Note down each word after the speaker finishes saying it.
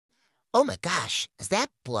Oh my gosh, is that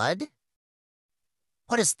blood?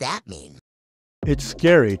 What does that mean? It's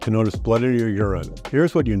scary to notice blood in your urine.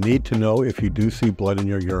 Here's what you need to know if you do see blood in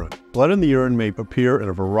your urine. Blood in the urine may appear in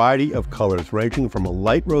a variety of colors, ranging from a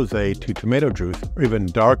light rosé to tomato juice, or even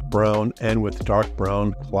dark brown and with dark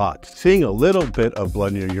brown clots. Seeing a little bit of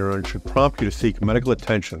blood in your urine should prompt you to seek medical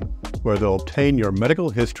attention, where they'll obtain your medical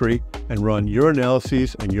history and run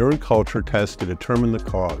urinalyses and urine culture tests to determine the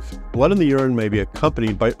cause. Blood in the urine may be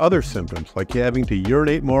accompanied by other symptoms, like having to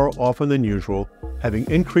urinate more often than usual, having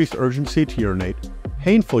increased urgency to urinate,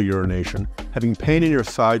 painful urination, having pain in your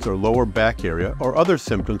sides or lower back area, or other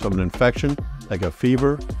symptoms of an infection like a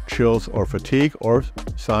fever, chills, or fatigue, or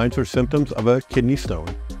signs or symptoms of a kidney stone.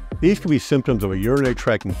 These could be symptoms of a urinary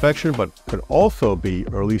tract infection, but could also be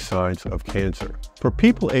early signs of cancer. For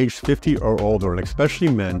people aged 50 or older, and especially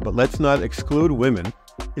men, but let's not exclude women,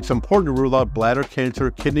 it's important to rule out bladder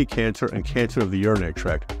cancer, kidney cancer, and cancer of the urinary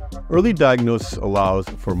tract. Early diagnosis allows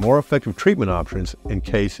for more effective treatment options in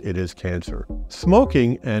case it is cancer.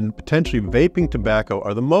 Smoking and potentially vaping tobacco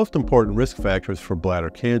are the most important risk factors for bladder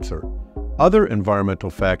cancer. Other environmental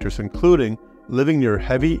factors, including living near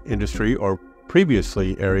heavy industry or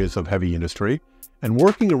previously areas of heavy industry, and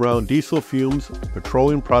working around diesel fumes,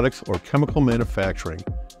 petroleum products, or chemical manufacturing.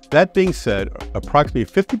 That being said, approximately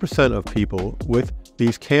 50% of people with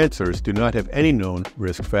these cancers do not have any known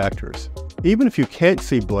risk factors. Even if you can't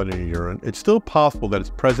see blood in your urine, it's still possible that it's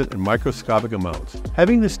present in microscopic amounts.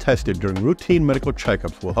 Having this tested during routine medical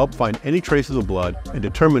checkups will help find any traces of blood and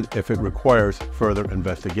determine if it requires further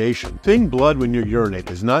investigation. Seeing blood when you urinate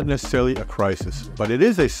is not necessarily a crisis, but it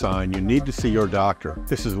is a sign you need to see your doctor.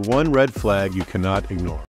 This is one red flag you cannot ignore.